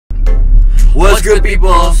What's good,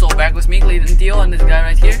 people? So back with me, Clayton, Theo, and this guy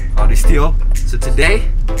right here. Claudius, Theo. So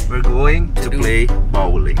today we're going to play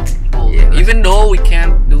bowling. Yeah, even though we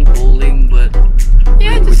can't do bowling, but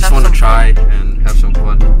yeah, we just want to try fun. and have some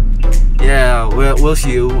fun. Yeah, we'll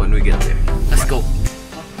see you when we get there. Let's go.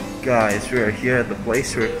 Guys, we are here at the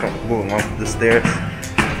place. We're going up the stairs.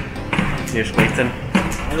 Here's Clayton.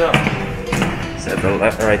 What's up? It's at the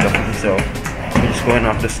left, right of me. So we're just going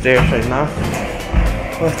up the stairs right now.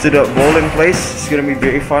 To the bowling place. It's gonna be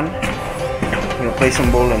very fun. We're gonna play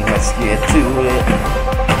some bowling. Let's get to it.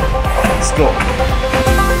 Let's go.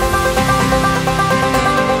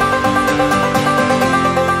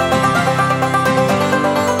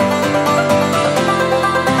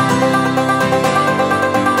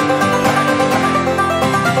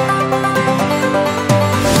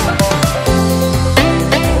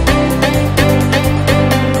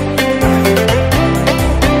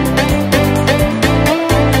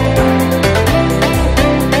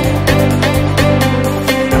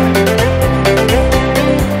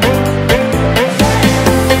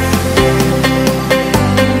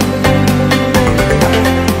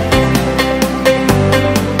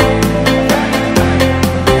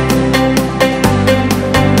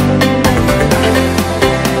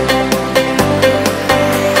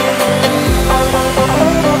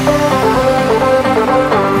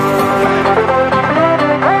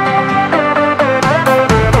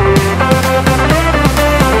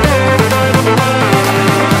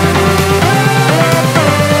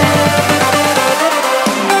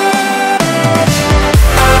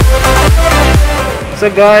 So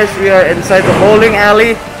guys, we are inside the bowling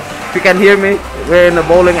alley. If you can hear me, we're in the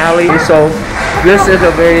bowling alley. So this is a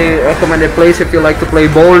very recommended place if you like to play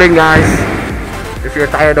bowling, guys. If you're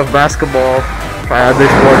tired of basketball, try other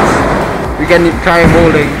sports. We can try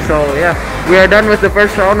bowling. So yeah, we are done with the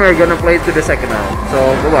first round. We're gonna play to the second round. So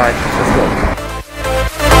goodbye. Let's go.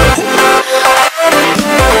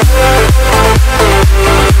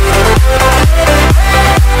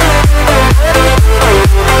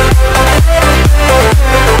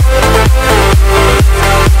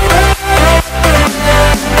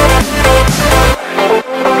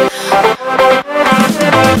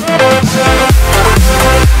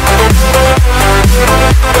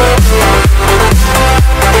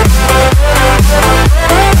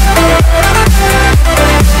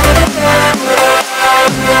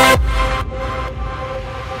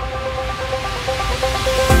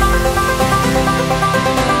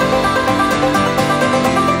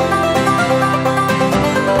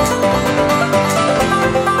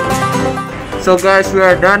 So guys, we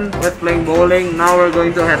are done with playing bowling. Now we're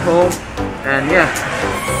going to head home. And yeah,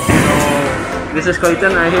 so this is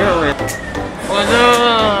Clayton right here. What's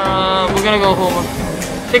up? We're gonna go home,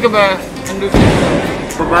 take a bath, and do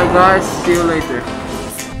something. Bye bye guys, see you later.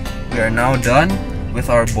 We are now done with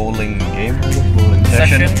our bowling game, bowling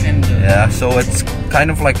session. Yeah, so it's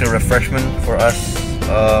kind of like a refreshment for us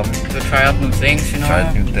to try out new things, you know. Try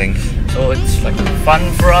out new things. So it's like fun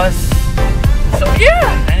for us. So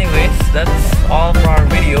yeah, anyways, that's all for our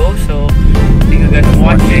video. So thank you guys for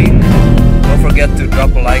watching. Don't forget to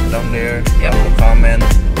drop a like down there, drop a comment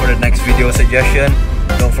for the next video suggestion.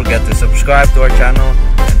 Don't forget to subscribe to our channel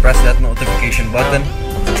and press that notification button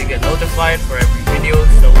so you get notified for every video.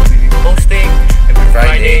 So we'll be posting every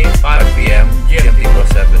Friday 5 p.m.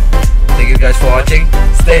 GMT+7. Thank you guys for watching.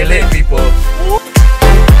 Stay lit, people.